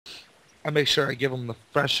I make sure I give them the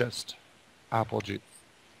freshest apple juice.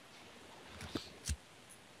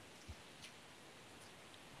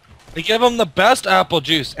 I give them the best apple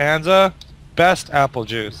juice, Anza. Best apple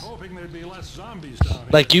juice.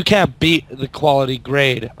 Like, you can't beat the quality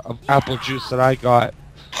grade of apple juice that I got.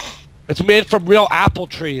 It's made from real apple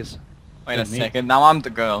trees. Wait a second, now I'm the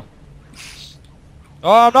girl.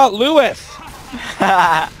 Oh, I'm not Lewis!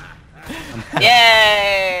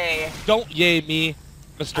 Yay! Don't yay me,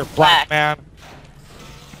 Mr. Black Man.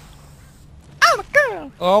 I'm a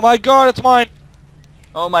girl! Oh my god, it's mine!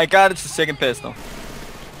 Oh my god, it's the second pistol.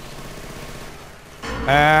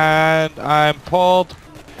 And I'm pulled.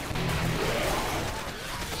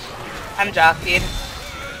 I'm jockeyed.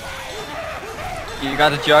 You got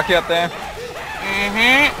the jockey up there?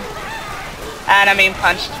 Mm-hmm. And I'm being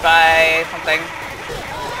punched by something.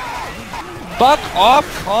 Fuck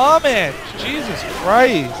off comment! Jesus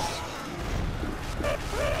Christ!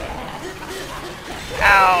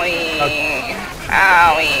 Owie.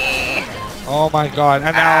 Owie. Oh my god,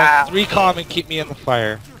 and now 3 common keep me in the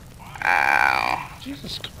fire. Ow.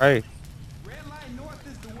 Jesus Christ.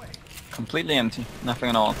 Completely empty, nothing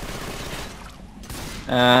at all.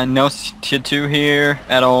 No tier 2 here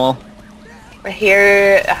at all. We're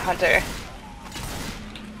here, a hunter.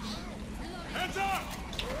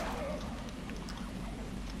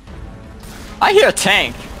 I hear a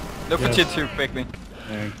tank! Look for tier 2 quickly.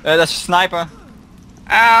 That's a sniper.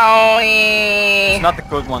 Owie. It's not the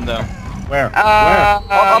good one though. Where? Where? Oh,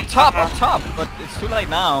 up top, but it's too late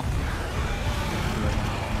now.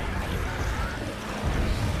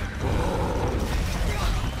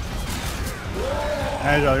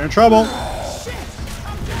 Angel, you're in trouble.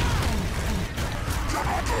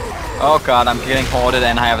 Oh god, I'm getting hoarded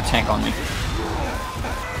and I have a tank on me.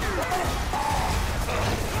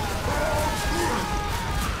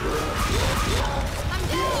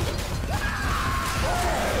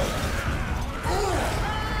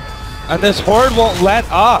 And this horde won't let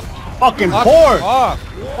up. Fucking Fuck horde! off.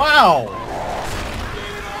 Wow!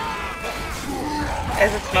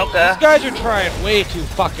 There's a smoker. These guys are trying way too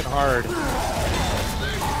fucking hard.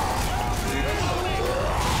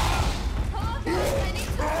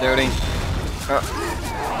 Dirty.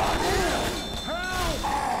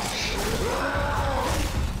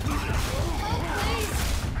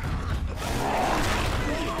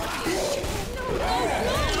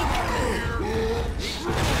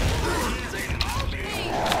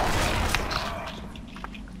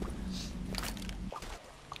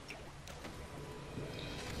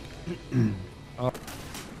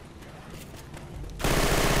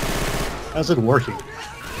 How's it working?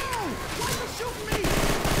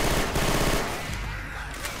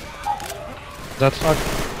 That's not...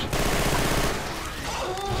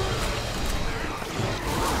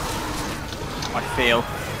 I fail.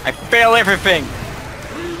 I fail everything!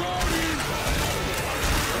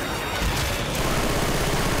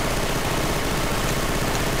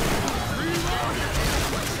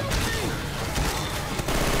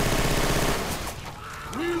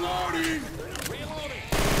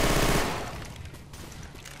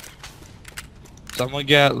 Someone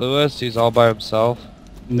get Lewis, he's all by himself.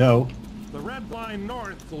 No. The red line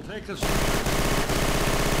north will take us.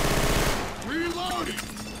 Reloading.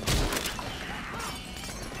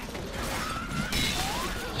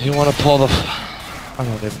 You want to pull the... I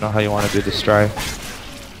don't even know how you want to do this drive.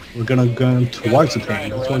 We're gonna go towards the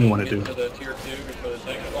tank. That's what you want to do.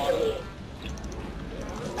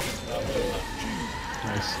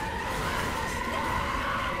 Nice.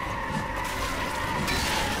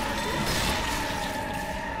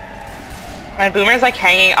 My boomer's like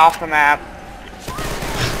hanging off the map.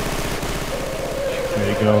 There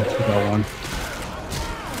you go. You got one.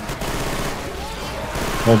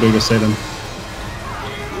 How big is Satan?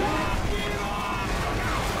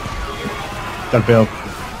 Got Bill.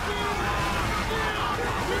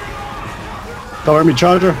 Cover me,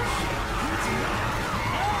 Charger.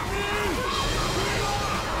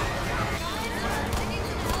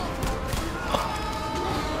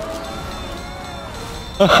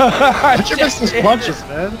 How'd you miss those punches,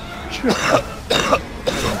 man?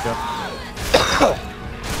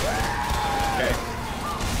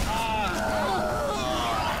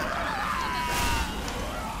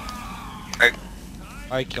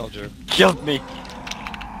 I killed you. Killed me!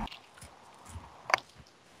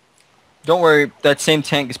 Don't worry, that same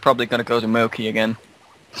tank is probably gonna go to Mogki again.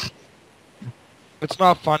 It's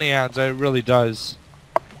not funny, Anza, it really does.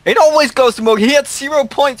 It always goes to Mogki. He had 0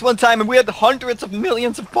 points one time and we had hundreds of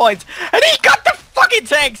millions of points. And he got the fucking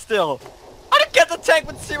tank still! I didn't get the tank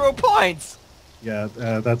with 0 points! Yeah,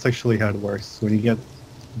 that's actually how it works. When you get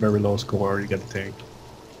very low score, you get a tank.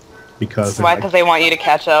 because Why? Because they want you to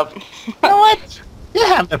catch up. you know what? You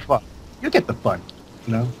have the fun. You get the fun.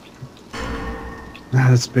 You know.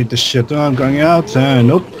 Let's beat the shit. I'm going out.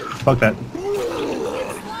 Nope. Fuck that.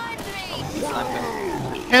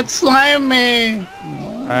 It's slimy.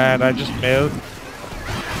 And I just moved.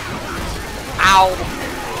 Ow!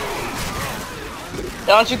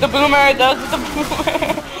 Don't shoot the boomer! Don't shoot the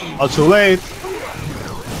boomer! Oh, too late.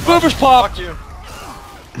 Boomer's pop! Fuck you.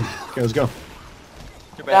 Okay, let's go.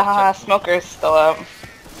 Too bad. Ah, smoker's still up.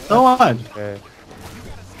 So on. Okay.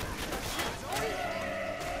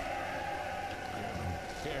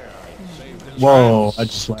 Whoa! I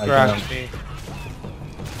just lagged out. Scratch me.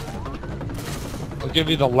 I'll give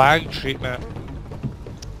you the lag treatment.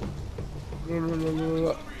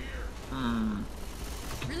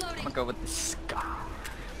 I'll go with the scar.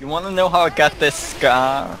 You wanna know how I got this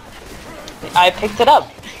scar? I picked it up.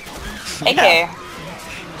 Okay.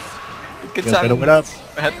 Good Yes, time. wait up.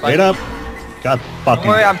 Wait up. God fucking. Don't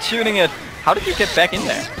worry, I'm tuning it. How did you get back in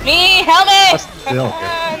there? Me, help me! Still.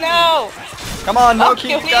 No! Come on, Mogki, What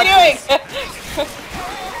you are got you doing? this.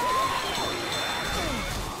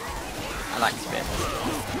 I like spin.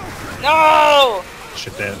 No!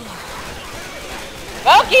 Shit there.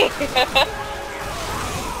 Mogki!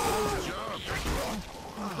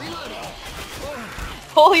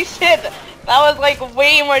 Holy shit! That was like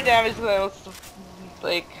way more damage than I was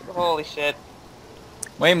like, holy shit.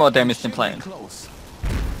 Way more damage than planned.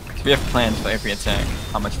 We have plans for every attack.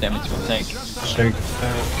 How much damage we'll take. Shake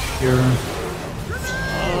that here.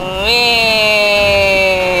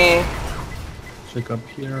 Me. Shake up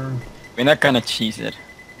here. We're not gonna cheese it.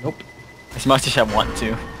 Nope. As much as I want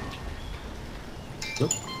to.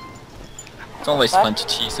 Nope. It's always What? fun to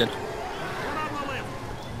cheese it.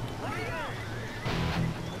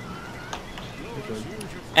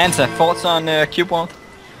 Answer, thoughts on Cube Wall?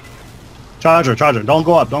 Charger, charger. Don't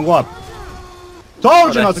go up. Don't go up.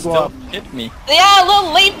 Told you not to go up. Hit me. Yeah, a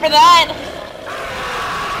little late for that.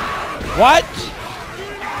 What?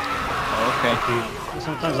 Okay.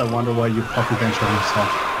 Sometimes I wonder why you fucking bench on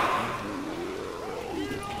yourself.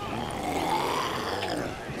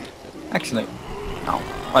 Actually, no.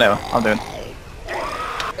 Whatever, I'll do it.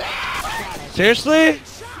 Seriously?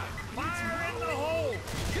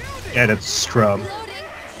 Yeah, that's scrub.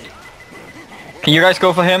 Can you guys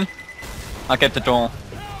go for him? I'll get the door.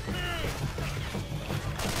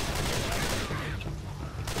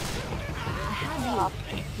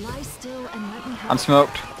 Lie still and let me help. I'm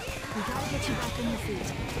smoked. We gotta get you back on your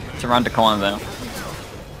feet. It's around the corner though.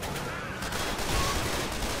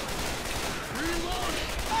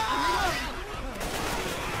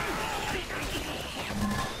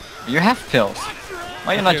 You have pills.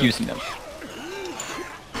 Why are you not do. using them?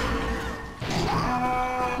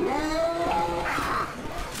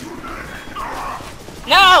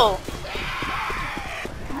 No!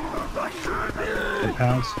 10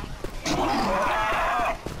 pounds.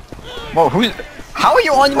 Whoa, who's... How are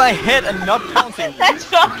you on my head and not pouncing? That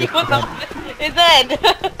Shocky was on his head.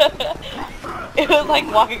 It was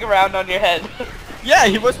like walking around on your head. Yeah,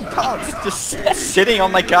 he wasn't pounced. Just sitting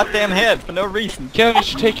on my goddamn head for no reason. Kevin, you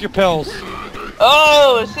should take your pills.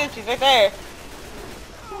 Oh shit, she's right there.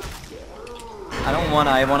 I don't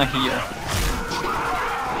wanna, I wanna heal.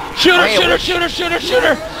 Shoot her, Wait, shoot her, what? shoot her, shoot her, shoot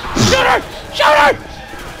her! Shoot her! Shoot her!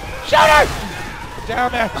 Shoot her!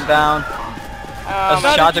 Damn it! I'm down. There's a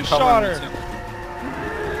Not charger even shot covering me her. too.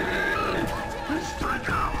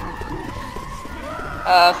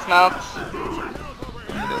 Smelt.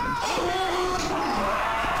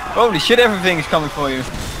 Holy shit, everything is coming for you.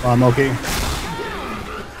 I'm okay.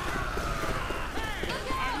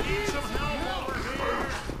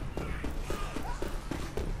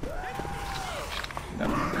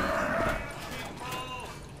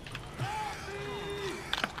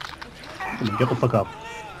 Get the fuck up.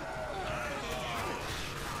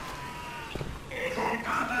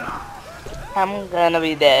 I'm gonna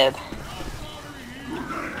be dead.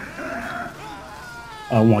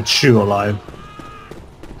 I want you alive.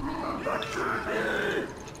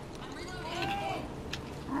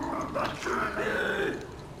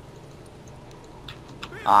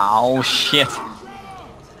 Oh shit.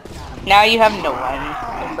 Now you have no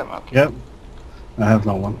one. Except Mogki. Yep. I have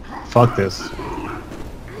no one. Fuck this.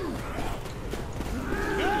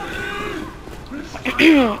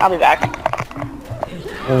 I'll be back.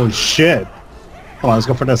 Holy shit. Come on, let's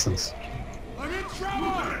go for distance.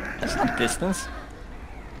 That's not distance.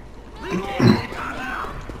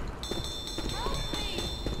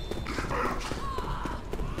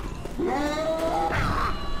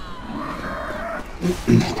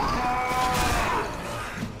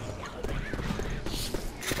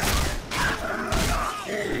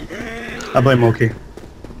 I blame Mogki.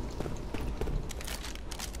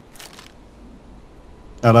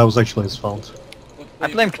 No, that was actually his fault. I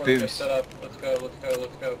blame Caboose. Set up. Let's go, let's go,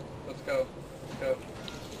 let's go, let's go, let's go.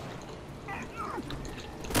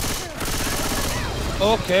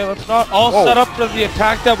 Okay, let's not all set up for the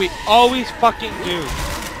attack that we always fucking do.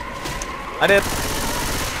 I did.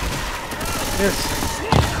 Yes.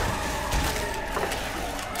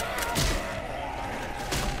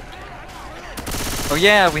 Oh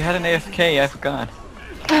yeah, we had an AFK, I forgot.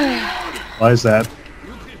 Why is that?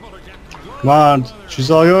 Come on, she's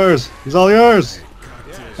all yours. He's all yours.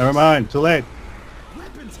 Never mind, too late.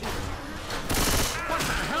 What the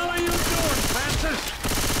hell are you doing, Francis?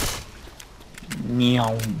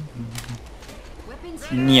 Meow.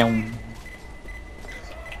 Weapons Meow.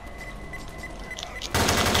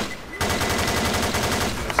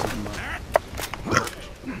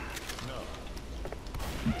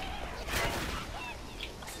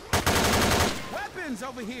 Weapons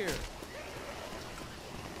over here.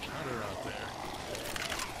 Cutter out there.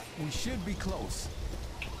 We should be close.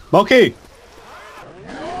 Mogki!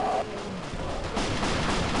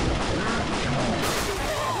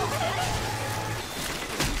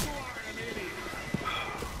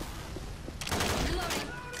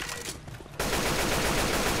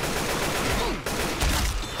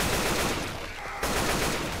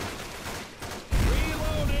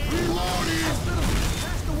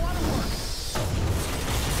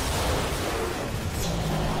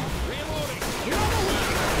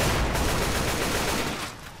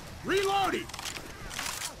 Reloading.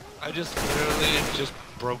 I just literally just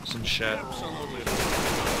broke some shit.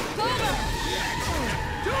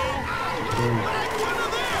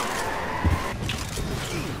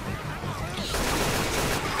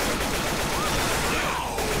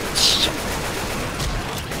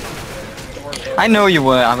 I know you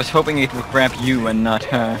were. I was hoping it would grab you and not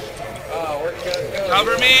her. Oh, where'd you guys go?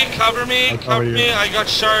 Cover me, cover me, I'll cover cover you. me, I got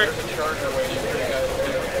shark. Charger waiting for you guys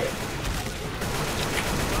too.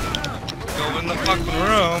 Go in the fucking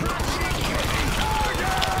room.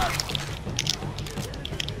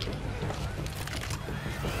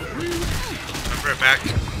 I'm right back.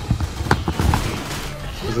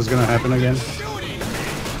 Is this gonna happen again?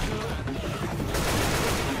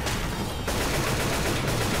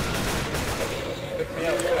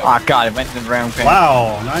 Oh god, it went in the wrong thing.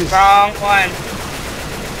 Wow, nice. Wrong one.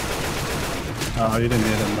 Oh, you didn't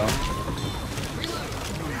hit him though.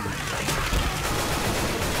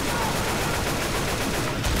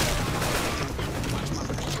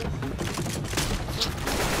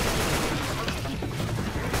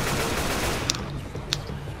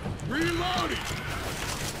 Reloading.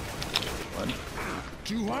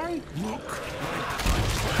 Do I look?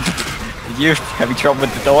 Did you having trouble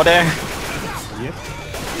with the door there? Yep.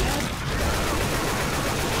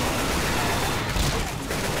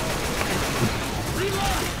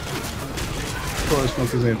 Of course,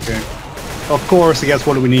 Mogki's AFK. Of course, he gets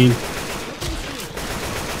what we need.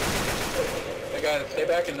 Hey guys, stay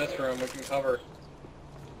back in this room. We can cover.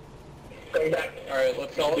 Alright,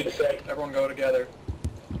 let's all everyone go together.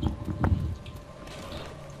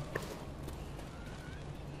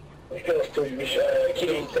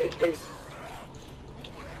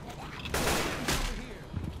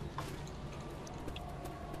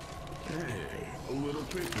 A little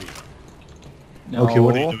picky. No. Okay,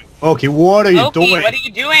 what are you doing? Okay, what are you Loki, doing? what are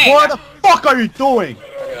you doing? What the fuck are you doing?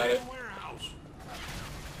 I got it. Warehouse.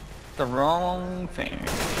 The wrong thing. I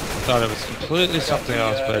thought it was completely something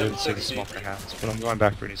else, but I didn't see the smoker hands. But I'm going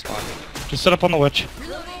back for any spot. Just set up on the witch.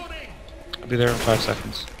 I'll be there in 5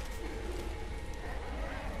 seconds.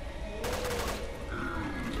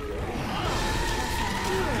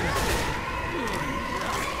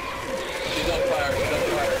 She's on fire, she's on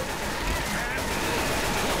fire.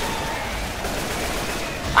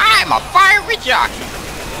 I'm a fiery jockey!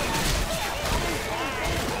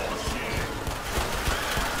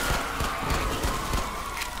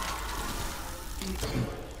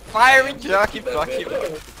 Fiery jockey, fuck you.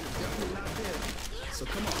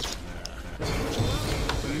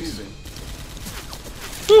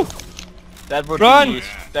 Woo! That would Run! be Run,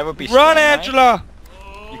 strong, right? Angela!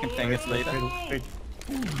 You can thank us later.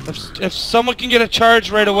 If someone can get a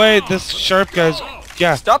charge right away, this sharp guy's...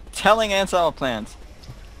 Yeah. Stop telling ants our plans.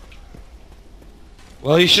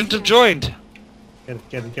 Well, you shouldn't have joined. Get it,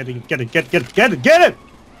 get it, get it, get it, get it, get it, get it, get it!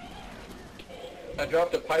 I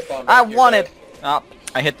dropped a pipe bomb. I right here, want it! guys. Oh,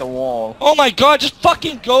 I hit the wall. Oh my god, just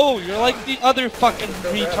fucking go! You're like the other fucking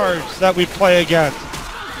retards that we play against.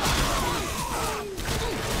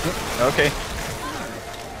 Okay.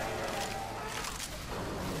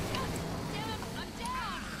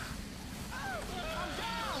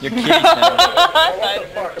 You're kidding now. What the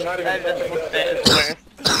fuck? I'm not even That touching looks that. worse.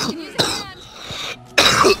 You can use a hand.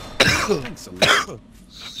 Thanks a lot.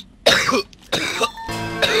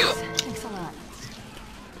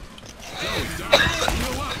 Thanks a lot.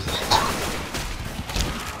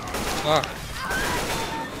 Fuck.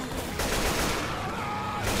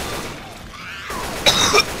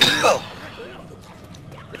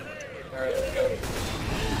 Alright, let's go.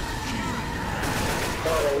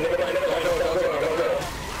 Oh, never mind, go.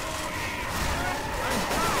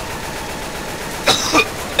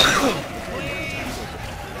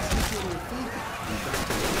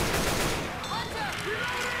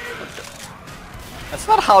 That's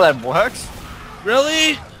not how that works.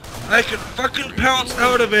 Really? I could fucking pounce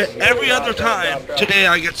out of it every other time. Today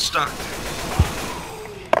I get stuck.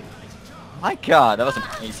 My god, that was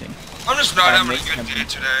amazing. I'm just not having a good day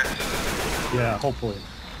today. Yeah, hopefully.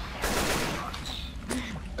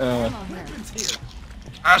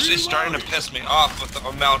 Actually starting to piss me off with the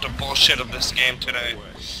amount of bullshit of this game today.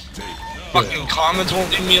 Fucking comments won't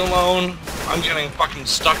leave me alone. I'm getting fucking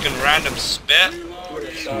stuck in random spit.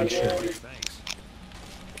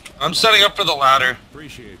 I'm setting up for the ladder.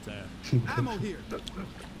 Appreciate that. Ammo here.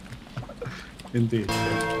 Indeed.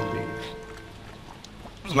 Yeah, indeed.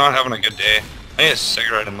 I'm not having a good day. I need a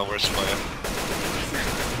cigarette in the worst way.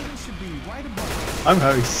 Should be right above. I'm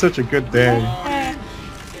having such a good day.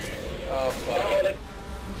 Oh, fuck.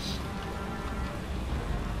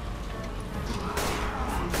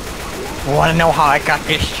 Wanna know how I got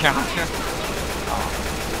this charger? Oh,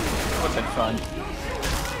 what's that fun?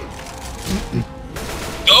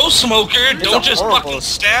 Go, smoker! Don't a just horrible- fucking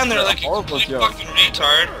stand there it's a like a horrible complete joke. fucking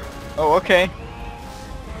retard. Oh, okay.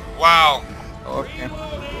 Wow. Oh, okay.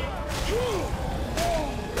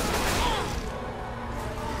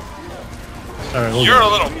 Alright, hold You're a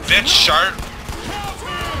on. little bitch, Sharp.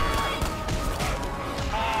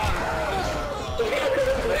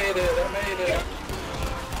 I made it.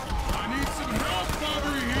 I need some help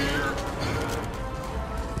over here.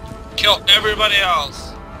 Kill everybody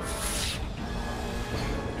else.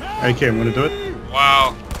 Okay, I'm gonna do it.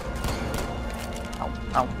 Wow. Ow,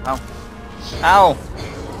 ow, ow. Ow!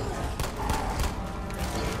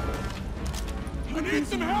 I need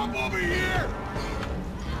some help over here.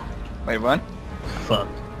 Wait, what? Fuck.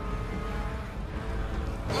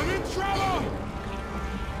 I'm in trouble.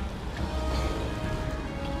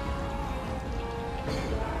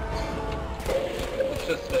 Let's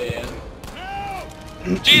just stay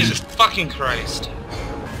in. Jesus fucking Christ.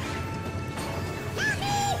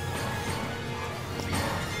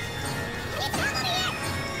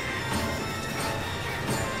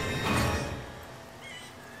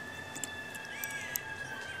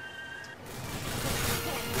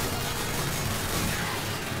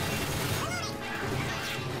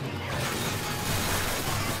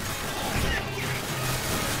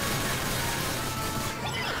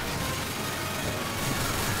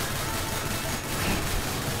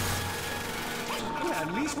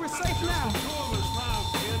 At least we're safe now.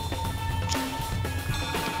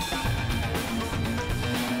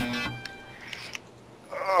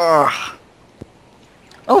 Ugh.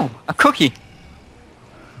 Oh, a cookie.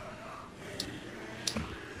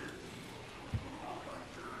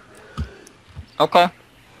 Okay.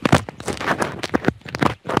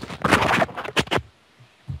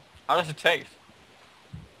 How does it taste?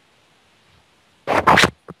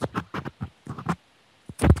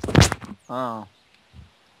 Oh.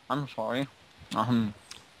 I'm sorry.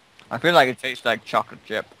 I feel like it tastes like chocolate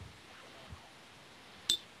chip.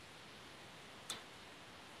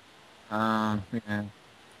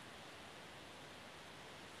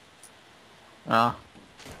 Yeah.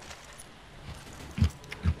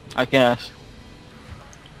 I guess.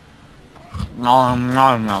 Nom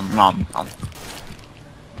nom nom nom nom.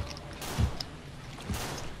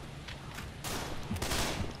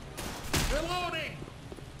 Reloading.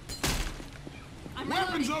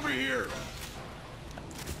 Weapons over here.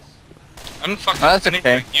 I didn't fucking Oh, that's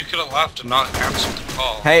anything. okay. You could have left and not answered the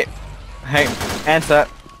call. Hey, answer.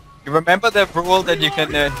 You remember the rule that you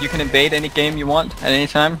can invade any game you want at any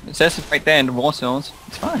time? It says it right there in the WarSoulz.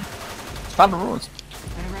 It's fine. It's part of the rules.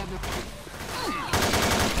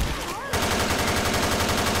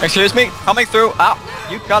 Excuse me, coming through. Ow,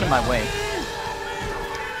 you got in my way.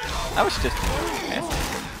 I was just.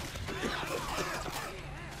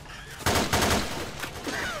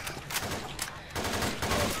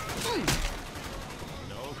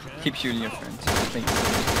 Keep shooting your friends.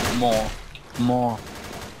 Please. More.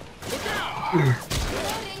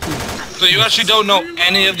 So you actually don't know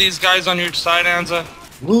any of these guys on your side, Anza?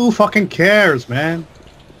 Who fucking cares, man?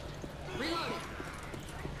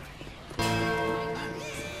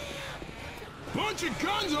 Bunch of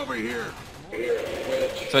guns over here.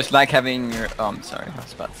 So it's like having your... Oh, I'm sorry. I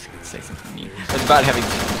was about to say something mean. It's about having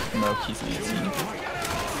two Mogkis in your team.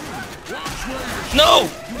 No!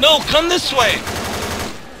 No, come this way!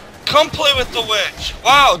 Come play with the witch!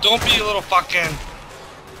 Wow, don't be a little fucking...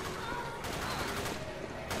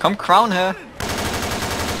 Come crown her.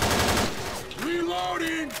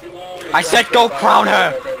 Reloading. I said go crown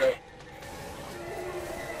her!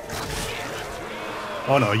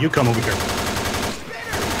 Oh no, you come over here.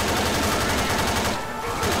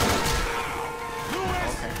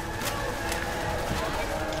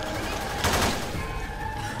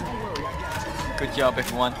 Good job,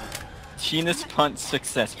 everyone. Sheena's punch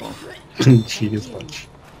successful. Genius punch.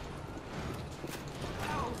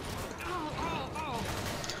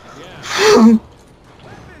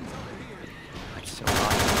 It's so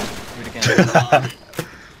hot. Do it again.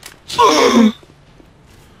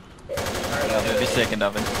 Alright, I'll do the second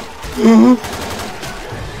oven.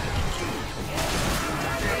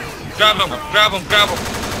 Grab him, grab him, grab him!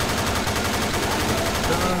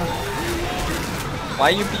 Why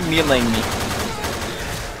you be meleeing me?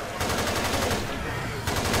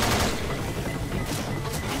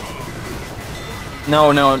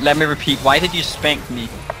 No, no, let me repeat. Why did you spank me?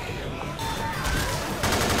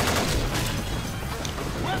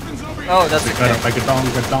 Oh, that's okay. Get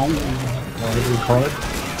down, whatever you call it.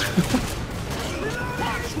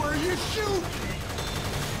 Watch where you shoot.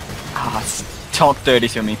 Ah, talk dirty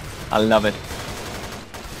to me. I love it.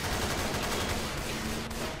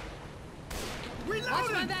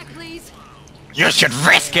 Watch my back, please. You should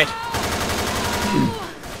risk it!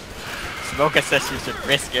 Smoker says you should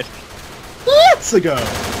risk it. Let's go.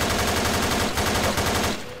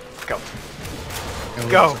 Go.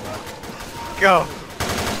 Go. Go.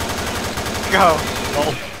 Go.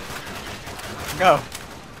 Oh. Go.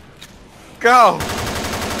 Go.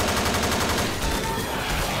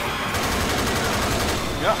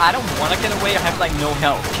 No, I don't want to get away. I have like no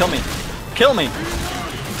health. Kill me. Kill me.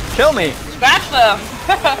 Kill me. Scratch them!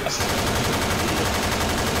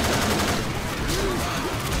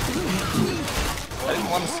 I didn't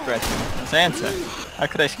want to scratch him. It's Answer. How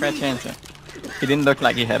could I scratch Answer? He didn't look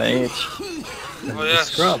like he had an itch. Oh yes.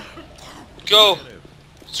 Scrub. Go!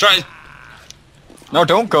 Strike! No,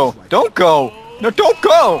 don't go. Don't go. No, don't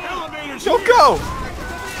go. Don't go.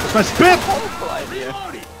 That's my spit! Horrible idea.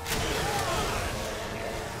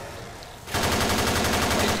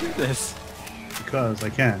 Why do you do this? Because I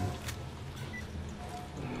can.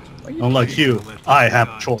 Unlike you, I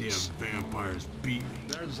have choice. Vampires beat me.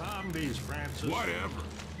 They're zombies, Francis. Whatever.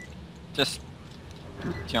 Just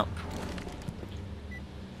jump.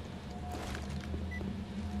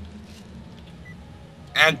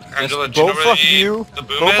 And Angela, Just do you know both where of you. the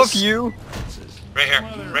boom Both is? of you. Right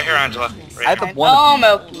here, Angela. Right Either here. one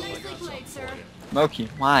Oh, of you. Mogki. Nicely played, sir. Mogki,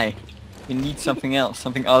 why? We need something else.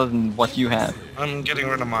 Something other than what you have. I'm getting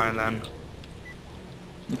rid of mine then.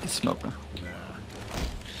 Need the smoker.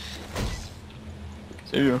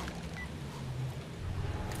 See you.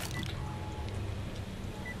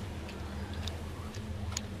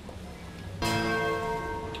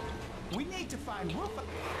 We need to find roof.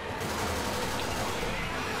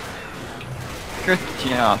 Good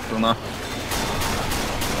job, Boomer.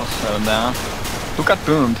 I'll shut him down. Who got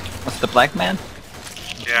boomed? Was it the black man?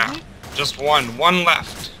 Yeah. Just one. One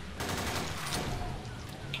left.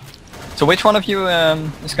 So which one of you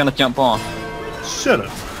is gonna jump on? Shut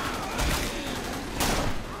up.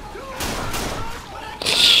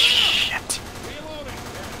 Shit.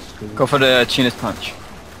 Go for the chinese punch.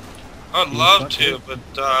 I'd love to, but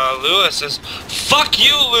Lewis is... Fuck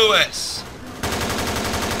you, Lewis!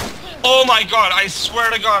 Oh my god, I swear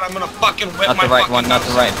to god, I'm gonna fucking whip Not my the right fucking one, not the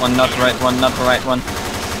nose. right one, not the right one, not the right one.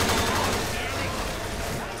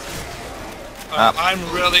 I'm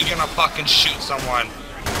really gonna fucking shoot someone.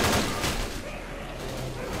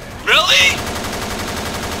 Really?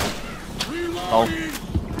 Oh.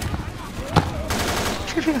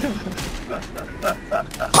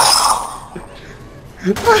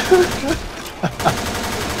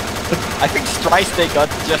 I think Strice they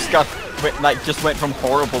just went from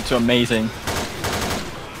horrible to amazing.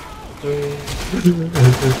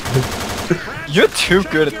 You're too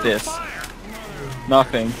good at this.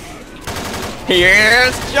 Nothing.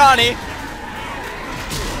 Here's Johnny.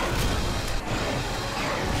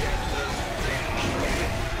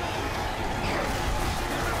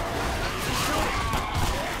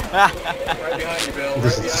 Right behind you, Bill.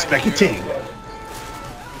 This Right is behind you. spectating.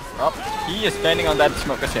 Oh, he is standing on that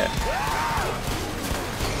smoker's head.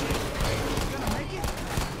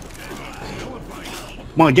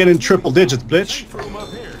 Come on, get in triple digits, bitch. Throw 'em up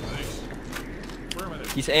here. Thanks. Affirmative.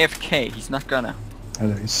 He's AFK. He's not gonna. I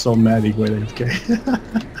know, he's so mad he went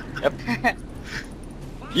AFK. Yep.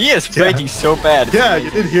 He is fighting so bad. it's Yeah, you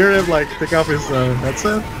amazing. did hear him like take off his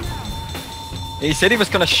headset? He said he was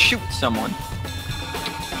gonna shoot someone.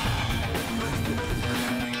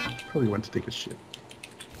 Probably went to take a shit.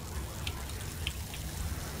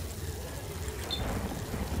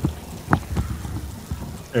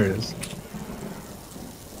 There it is.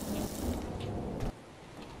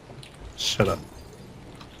 Shut up.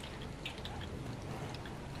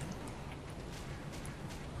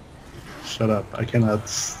 Shut up. I cannot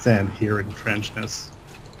stand hearing Frenchness.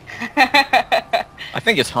 I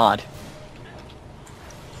think it's hot.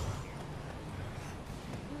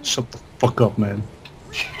 Shut the fuck up, man.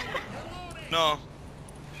 No.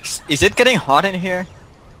 Is it getting hot in here?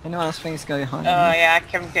 Anyone else think it's getting hot in Oh here? yeah,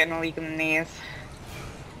 I'm getting weak in the knees.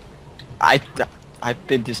 I've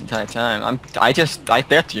been this entire time. I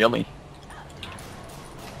they're chilly.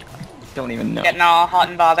 Don't even know. Getting all hot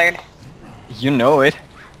and bothered. You know it.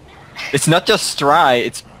 It's not just Stry,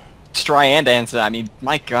 it's Stry and Anza. I mean,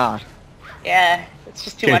 my god. Yeah, it's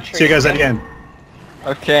just too Okay, much for see you guys at two. the end.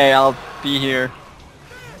 Okay, I'll be here.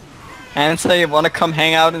 Anza, you wanna come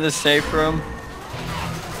hang out in the safe room?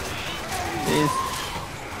 Please.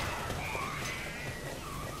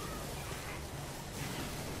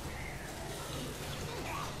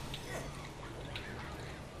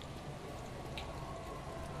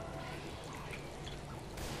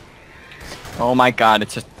 Oh my god,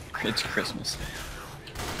 it's Christmas.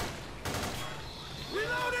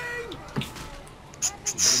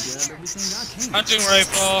 Hunting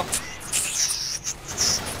rifle.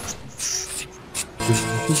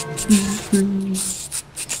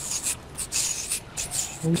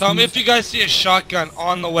 Tell me if you guys see a shotgun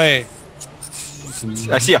on the way.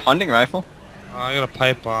 I see a hunting rifle. Oh, I got a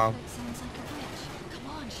pipe bomb. Sounds like a glitch.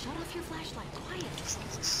 Come on, shut off your flashlight.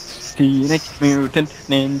 Quiet. Teenage Mutant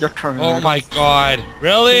Ninja Turtles. Oh my god.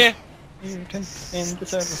 Really? Mutant Ninja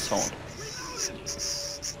Turtles.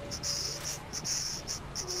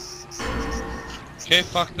 Okay,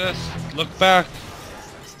 fuck this. Look back.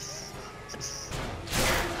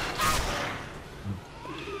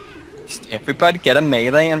 Everybody get a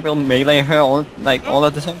melee and we'll melee her all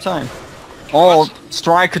at the same time. Oh,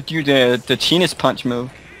 Stry could do the Genius Punch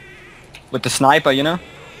move. With the sniper, you know?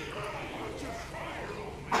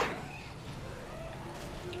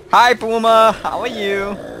 Hi Boomer, how are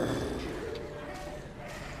you?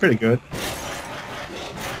 Pretty good.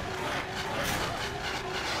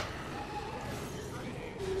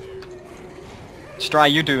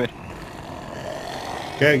 Stry, you do it.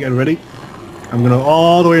 Okay, get ready. I'm gonna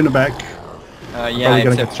all the way in the back. Yeah, Probably gonna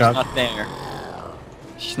except get she's shot. not there.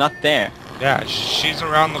 She's not there. Yeah, she's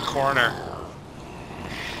around the corner.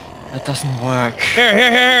 That doesn't work.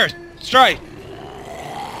 Here. Strike.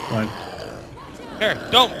 Fine. Here,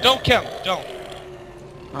 don't kill. Don't.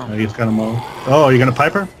 Oh, He's got him all. Oh, you're gonna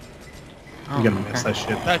pipe her? oh, You're gonna miss okay. that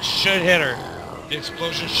shit. That should hit her. The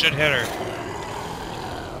explosion should hit her.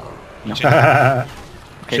 No.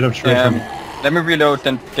 Okay, Should have tried from. let me reload,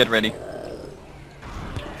 then get ready.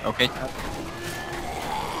 Okay.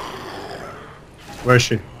 Where is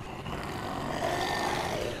she?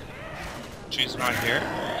 She's not here.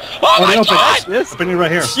 Oh my open. god! Yes. Opening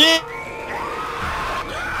right here. Shit!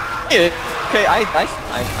 Okay, I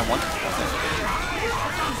want to.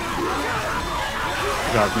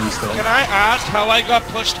 God, me still. Can I ask how I got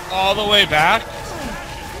pushed all the way back?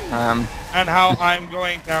 And how I'm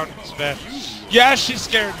going down instead? Yeah, she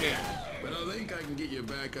scared me. But I think I can get you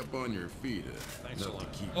back up on your feet.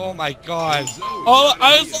 Oh my god. Oh,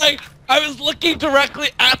 I was looking directly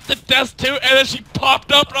at the desk too, and then she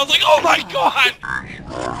popped up, and I was like, oh my god!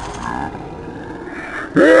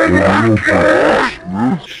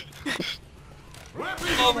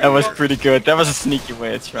 Oh my That was god. pretty good. That was a sneaky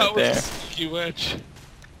witch right That was there. a sneaky witch.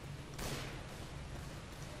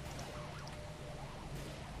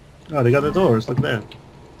 Oh, they got the doors. Look there.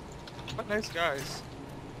 What nice guys.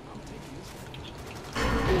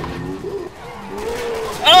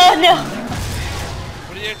 Oh no!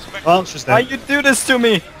 What do you expect? Oh, she's Why dead. you do this to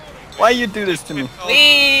me? Why you do this to me?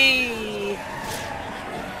 Wee!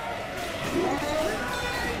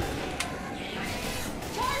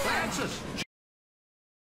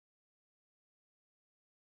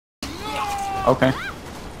 Okay,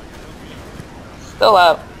 Still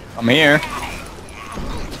up. I'm here.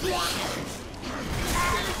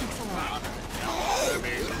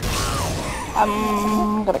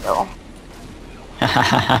 I'm gonna go.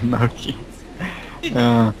 Mogki.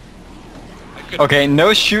 Okay,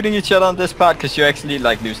 no shooting each other on this part because you actually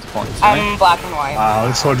like lose the points. Right? I'm black and white. Wow,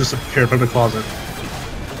 this sword just appeared from the closet.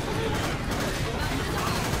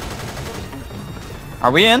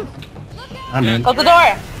 Are we in? I'm in. Close the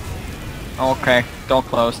door. Okay, door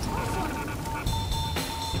closed.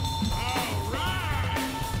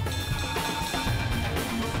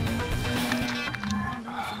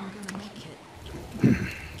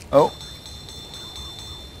 Oh.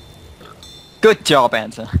 Good job,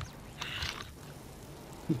 Anza.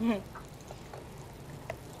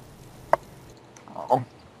 Oh.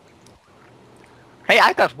 Hey,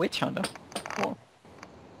 I got Witch Hunter. Cool.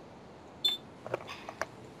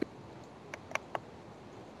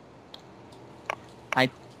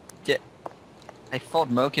 I thought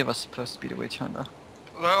Mogki was supposed to be the Witch Hunter.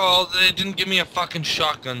 Well, they didn't give me a fucking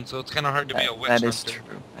shotgun, so it's kind of hard to be a witch That hunter. is true.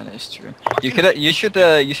 That is true. You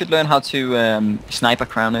should learn how to sniper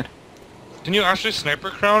crown it. Can you actually sniper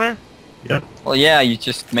crowner? Yep. Well, yeah, you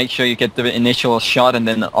just make sure you get the initial shot and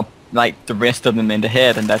then up like the rest of them in the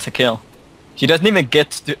head, and that's a kill. She doesn't even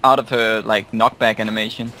get out of her like knockback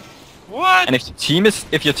animation. What? And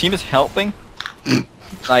if your team is helping,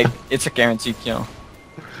 like it's a guaranteed kill.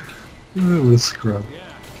 Ooh, scrub.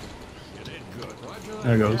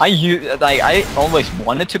 There goes. I always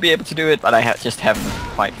wanted to be able to do it, but I just haven't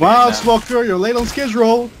quite. Wow, figured it out. Smoker, you're late on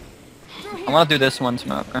schedule. I want to do this one,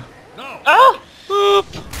 Smoker. Oh! Boop.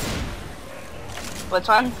 Which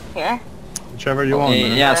one? Here? Whichever you want.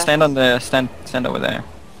 man. Yeah, stand on the stand over there.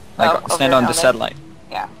 Like Oh, stand over on the there. satellite.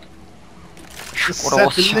 Yeah. The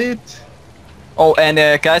What was- satellite. Oh, and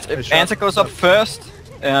guys, if Hey, Anza goes up first,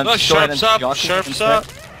 Look, go ahead sharps and up, jockey sharps instead. up.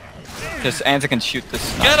 Because Anza can shoot this.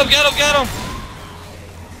 Get him, get him, get him!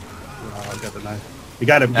 Oh, I got the knife. You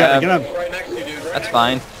got him. Get him. Right next to you, dude. Right That's next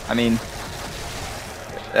fine. I mean,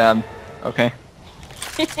 okay.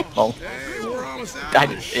 Well, Hey, we're almost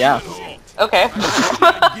out. yeah, Okay. Get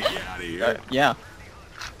out of here. yeah.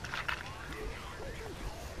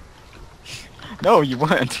 No, you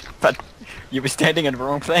weren't. But you were standing in the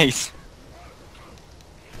wrong place.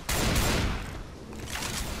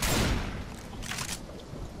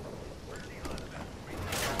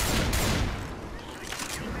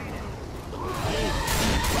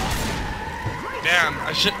 Damn,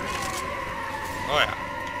 I should... Oh yeah.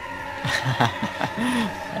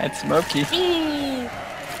 That's Mogki. Whee!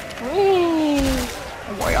 Whee!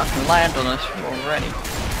 Oh boy, I can land on this already.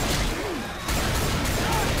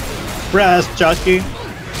 Brass jockey.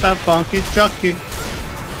 That funky jockey.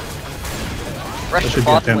 Fresh should be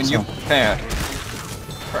spot a 10 when you're song. prepared.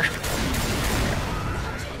 Fresh.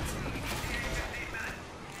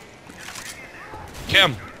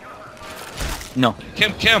 Kim, No,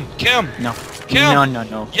 Kim. no. Kim. No, no,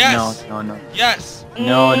 no. Yes. No. Yes.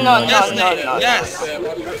 No, no, No, Yes, no, Nate. no, no. Yes.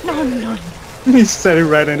 He's sitting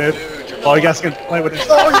right in it. Oh, you guys can play with it.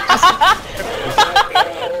 Oh, yes.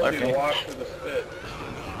 Okay. Watch for the spit.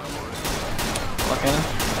 Okay.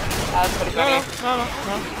 That was pretty No, funny.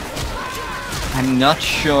 no. I'm not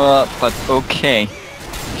sure, but okay.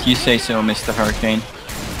 If you say so, Mr. Hurricane.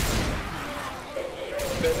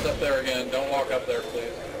 Spit's up there again. Don't walk up there,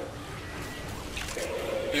 please.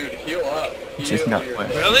 Dude, heal up. It's just not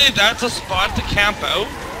worth it. Really? That's a spot to camp out?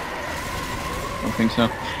 I don't think so.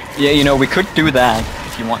 Yeah, you know, we could do that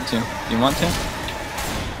if you want to. Do you want to?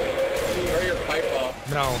 Throw your pipe off.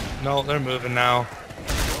 No, they're moving now.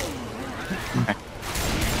 Okay.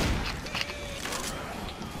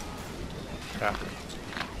 Yeah.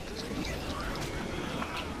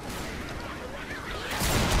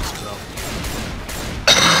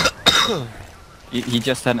 He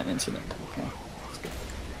just had an incident. Okay.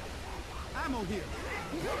 Ammo here.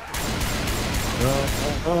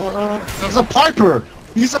 He's a piper.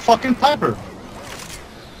 He's a fucking piper.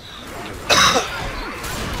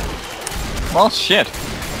 Well, shit.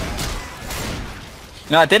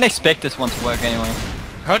 No, I didn't expect this one to work anyway.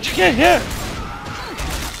 How'd you get hit?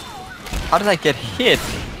 How did I get hit?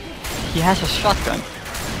 He has a shotgun.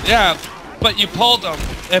 Yeah, but you pulled him.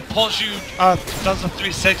 It pulls you, does a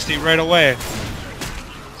 360 right away.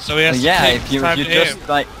 So he has to Yeah, take if you time to just aim.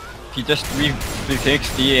 like if you just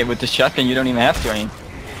 360 with the shotgun, you don't even have to aim.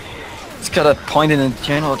 It's got a point in a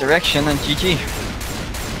general direction and GG.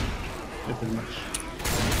 Yeah, pretty much.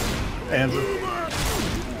 Anza.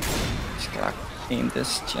 Just gotta aim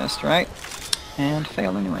this just right and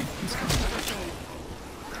fail anyway. Let's go.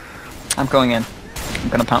 I'm going in. I'm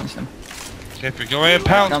gonna pounce him. Okay, if you're going in,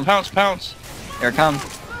 pounce, Come. pounce. Here it come.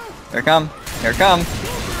 Here it come. Here it come.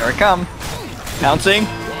 Here it come. Pouncing.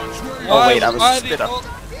 Oh wait, I was Why spit the- up.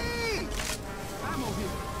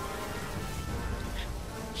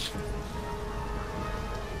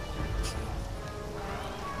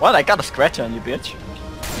 What? I got a scratch on you, bitch.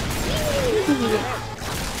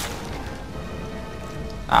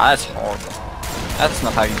 Ah, that's horrible. That's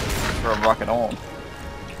not how you throw a rocket on.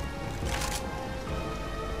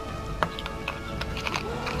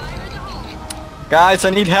 Guys, I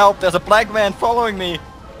need help. There's a black man following me.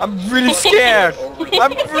 I'm really scared.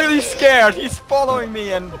 I'm really scared. He's following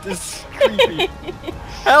me and this is creepy.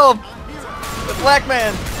 Help! The black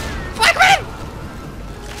man! Black man!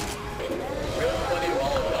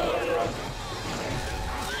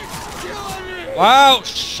 Wow,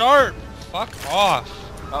 sharp! Fuck off.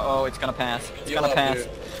 Uh-oh, it's gonna pass. It's gonna pass.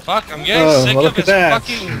 Fuck, I'm getting Oh, sick well, of look at this that.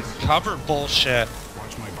 fucking cover bullshit.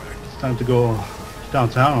 It's time to go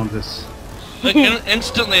downtown on this. Like,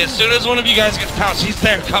 instantly, as soon as one of you guys gets pounced, he's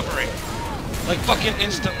there covering. Like, fucking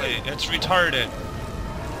instantly. It's retarded.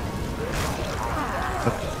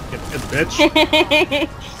 Get bitch.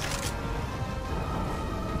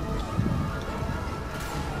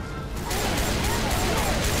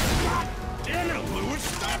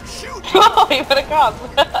 Oh, he put a cross.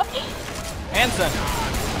 Hanson!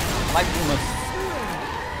 I like boomers.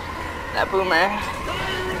 That boomer.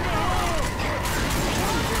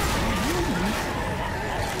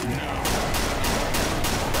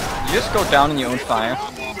 You just go down in your own fire.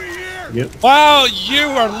 Yep. Wow, you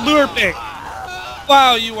are lurping!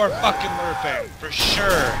 Wow, you are fucking lurping. For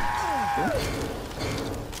sure.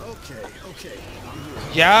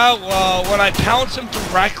 Yeah, well, when I pounce him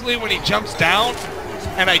directly when he jumps down,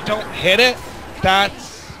 and I don't hit it,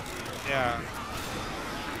 that's... yeah.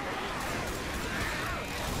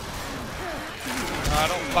 No, I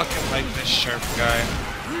don't fucking like this sharp guy.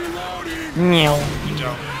 You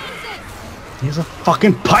don't. He's a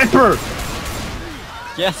fucking piper!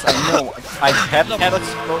 Yes, I know. I have had a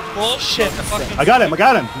Bullshit, fucking... I got him,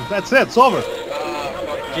 That's it, it's over.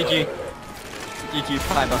 GG. GG,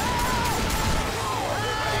 Piper.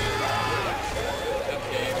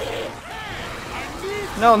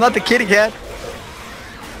 No, not the kitty cat.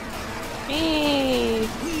 Eee.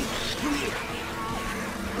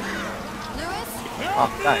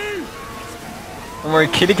 Oh, God. Don't worry,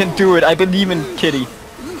 Kitty can do it. I believe in Kitty.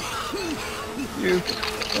 You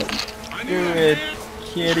can do it,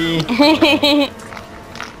 Kitty. You can do it.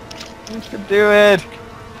 You can do it!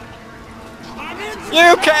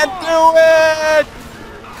 I can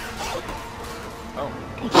help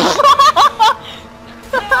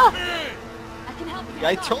you.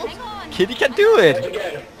 I told Hang on. Kitty can do it.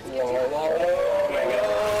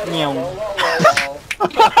 Meow.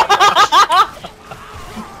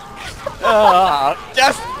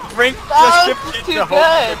 Just bring. Just That give was Kitty too the whole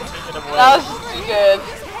good. thing away. That was just too good.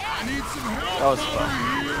 That was fun.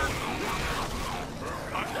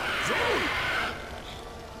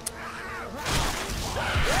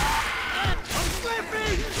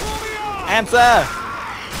 Answer!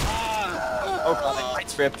 Oh god, I might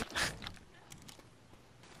tripped.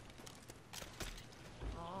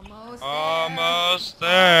 Almost Almost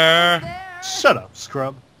there. Shut up,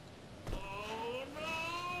 scrub.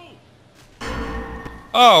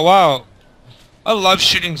 Oh, wow. I love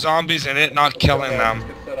shooting zombies and it not killing them.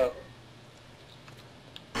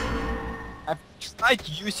 I've tried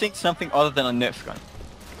using something other than a Nerf gun.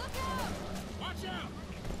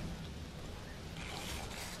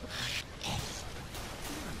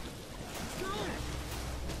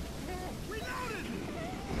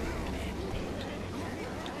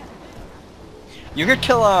 You could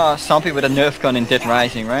kill a zombie with a Nerf gun in Dead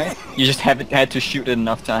Rising, right? You just haven't had to shoot it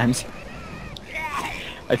enough times.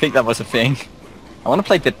 I think that was a thing. I want to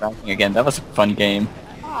play Dead Rising again. That was a fun game.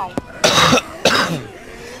 Wow.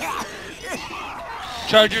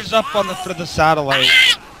 Chargers up on for the satellite.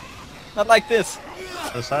 Not like this.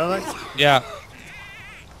 The satellite? Yeah.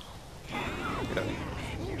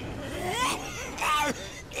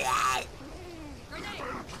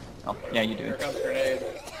 Oh, yeah, you do Here it. comes grenade.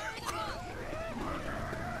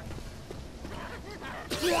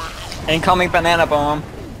 Incoming banana bomb.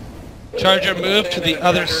 Charger move to the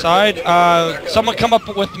other side. Someone come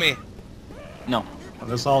up with me. No,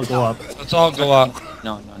 Let's all go up. Let's all go up.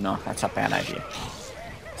 no, that's a bad idea.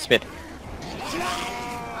 Spit.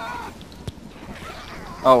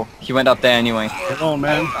 Oh, he went up there anyway. Come on,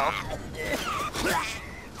 man.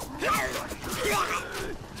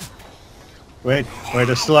 Wait,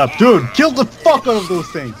 they're still up. Dude, kill the fuck out of those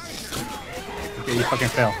things! Okay, you fucking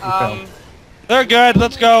fell. You fell. They're good.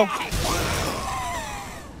 Let's go.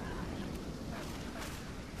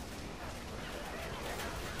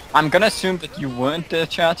 I'm gonna assume that you weren't the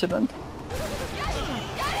charger then.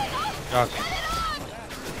 Okay.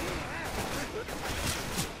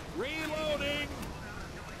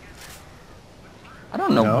 I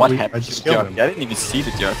don't know No, what I happened to just the killed jockey. him. I didn't even see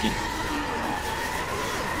the jockey.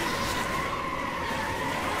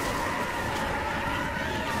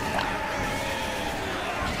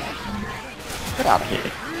 Get out of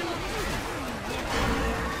here.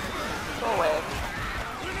 Go away.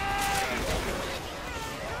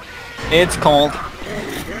 It's cold.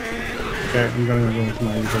 Okay, I'm gonna go to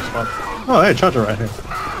my usual spot. Oh, hey, charger right here.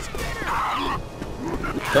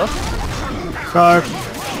 Go. Charge.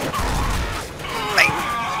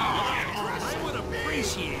 I would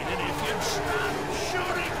appreciate it if you'd stop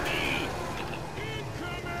shooting me.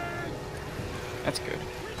 That's good.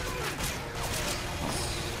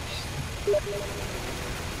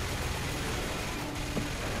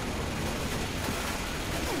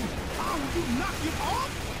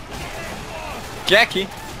 Jackie.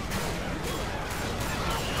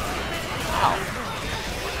 Wow.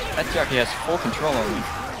 That Jackie has full control over me.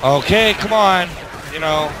 Okay, come on. You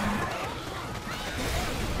know.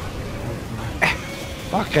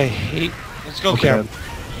 Fuck, I hate. Let's go, Cam.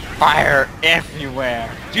 Fire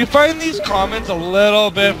everywhere. Do you find these comments a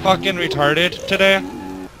little bit fucking retarded today?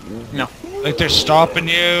 No. Like they're stopping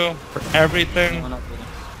you for everything? No, not really.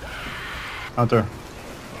 Hunter.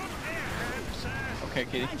 Okay,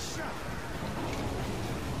 kitty.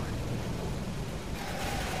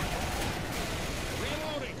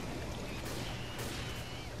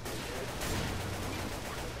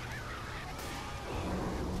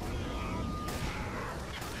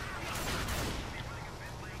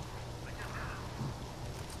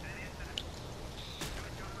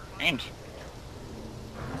 And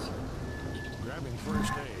Grabbing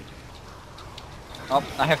first aid. oh,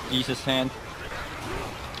 I have Jesus' hand.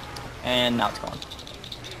 And now it's gone.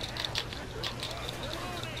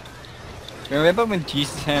 Remember when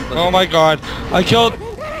Jesus' hand was Oh my god. I killed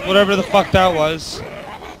whatever the fuck that was.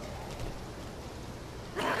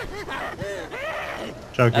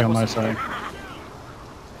 Chucky That on my was- side.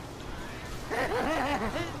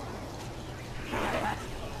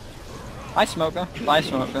 Bye, Smoker. Bye,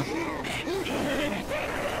 Smoker.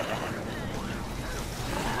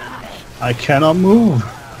 I cannot move.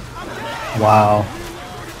 Wow.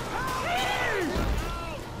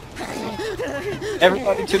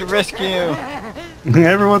 Everybody to the rescue!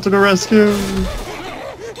 Everyone to the rescue.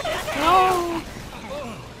 No.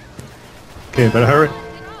 Okay, better hurry.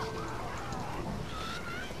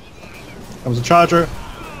 Comes a charger.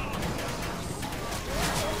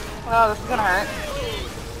 Well, this is gonna hurt.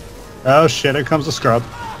 Oh shit, here comes the scrub. We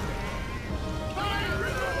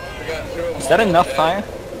got two of them. Is that enough fire?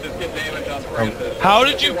 Just get damage on Francis. How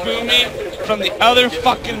did you boom me from the other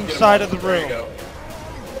fucking side of the There you room? go.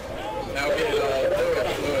 Now get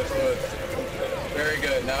Lewis. Very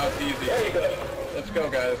good. Now it's easy. Let's go,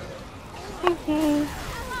 guys.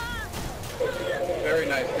 Very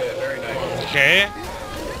nice hit. Very nice. Okay.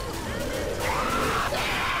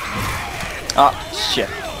 Oh, shit.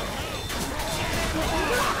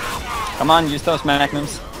 Come on, use those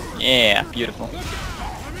magnums. Yeah, beautiful.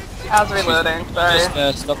 I was reloading. Sorry.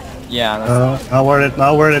 Just stop. Yeah, that's Not worth it,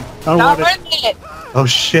 not worth it, not Not worth it. worth it. Oh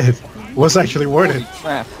shit. Was actually worth it.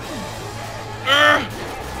 crap.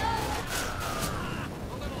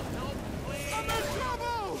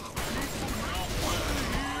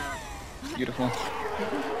 Beautiful.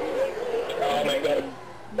 Oh my god.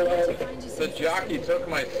 The jockey took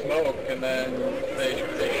my smoke and then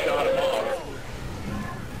they shot him off.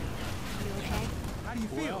 How do you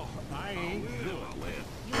feel? I ain't doing it.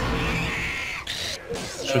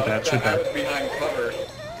 Shoot that, shoot I that. was behind cover.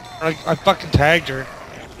 I fucking tagged her.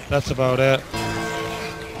 That's about it.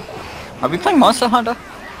 Are we playing Monster Hunter?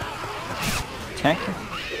 Tank?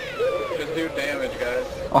 Just do damage, guys.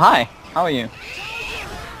 Oh, hi. How are you?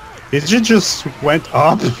 Did you just went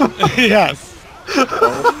up? Yes.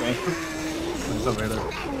 Okay.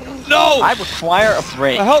 No! I require a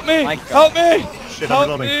break. Help me! My God. Help me! Shit, I'm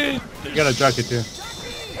Help reloading. me! You got a jacket too.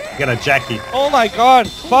 You got a Jackie. Oh my god,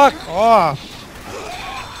 fuck off!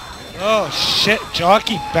 Oh shit,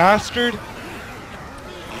 jockey bastard!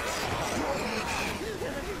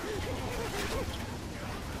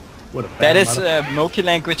 What a That bad is mother- Mogki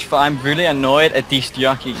language for I'm really annoyed at these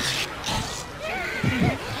jockeys.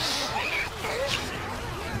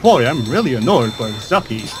 Boy, I'm really annoyed by the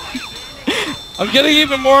jockeys. I'm getting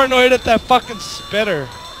even more annoyed at that fucking spitter.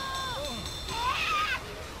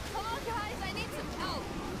 Come on, guys, I need some help.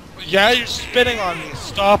 Yeah, you're spitting on me,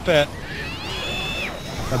 stop it.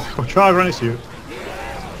 Try running to you.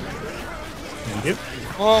 Thank you.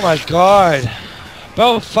 Oh my god.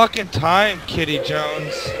 About fucking time, Kitty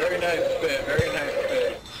Jones. Very nice spit. Very nice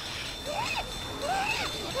spit.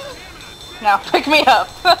 Now pick me up.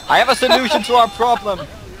 I have a solution to our problem.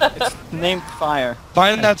 It's named fire.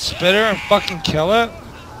 Find that spitter and fucking kill it?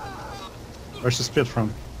 Where's the spit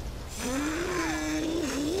from?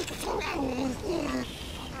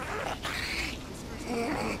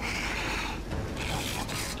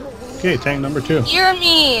 Okay, tank number 2. Hear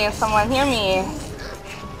me, someone hear me.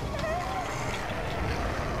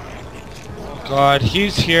 god,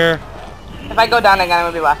 he's here. If I go down again, I'm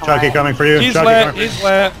gonna be black and Chucky white. coming for you. He's Chucky lit, coming for you. he's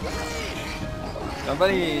lit.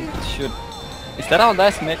 Somebody should... Is that our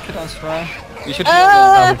last medkit on Stride? We should heal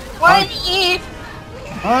them. Why me?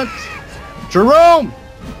 Hunt! Jerome!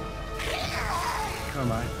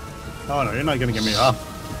 Come on. Oh no, you're not gonna get me off.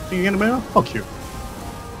 You gonna get me off? Fuck you.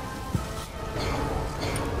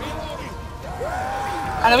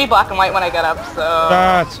 I'm gonna be black and white when I get up, so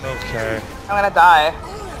That's okay. I'm gonna die.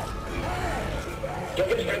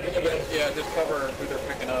 Yeah, just cover who they're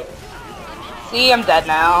picking up. See, I'm dead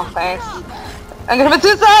now. Thanks. I'm gonna commit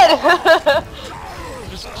suicide!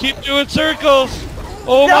 Just keep doing circles!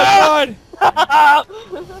 Oh my god!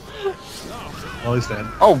 Oh, he's dead.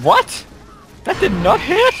 Oh, what? That did not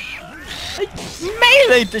hit? I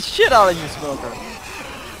meleeed the shit out of you, Smoker.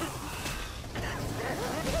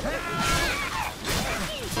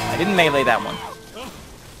 I didn't melee that one.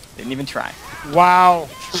 Didn't even try. Wow.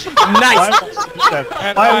 Nice!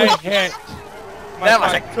 And Why I was- hit. That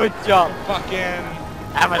was a good job. Fucking...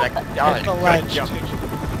 That was a hit the good ledge. job.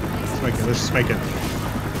 Let's make it. Let's just make it.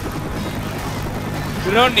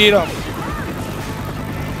 We don't need them.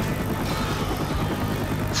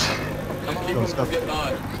 Keep Go, them stop. from getting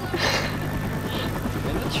on.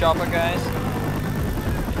 In the chopper, guys.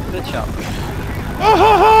 In the chopper.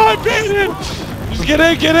 Oh, I made it! Just get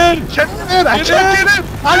in, get in! Get in! I Get can't in! get in!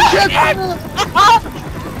 I can't get in!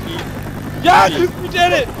 Yes, we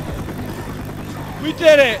did it! We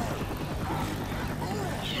did it!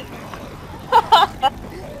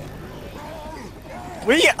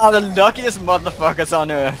 We are the luckiest motherfuckers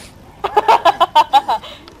on earth.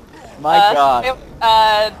 My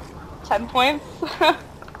god. 10 points. A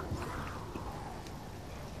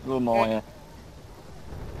little more, yeah.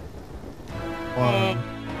 Oh,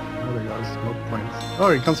 there we go. Smoke points.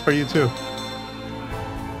 Oh, he comes for you too.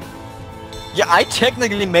 Yeah, I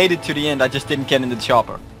technically made it to the end, I just didn't get in the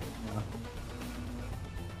chopper.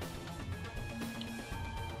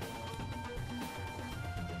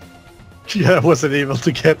 Yeah, I wasn't able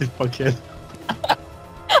to get it, fucking. I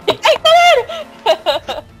did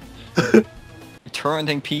You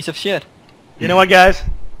torrenting piece of shit. You know what, guys?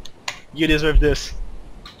 You deserve this.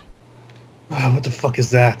 What the fuck is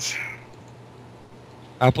that?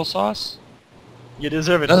 Applesauce? You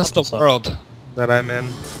deserve it. That's the world that I'm in.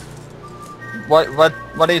 What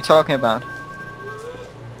are you talking about?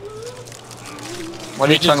 What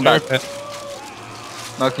are you talking about? Deserve it.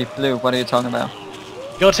 Mogki, Blue, what are you talking about?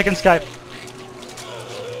 Go check in Skype.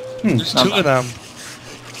 There's two of them.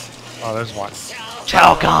 Oh, there's one.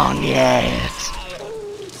 Choke on, yes.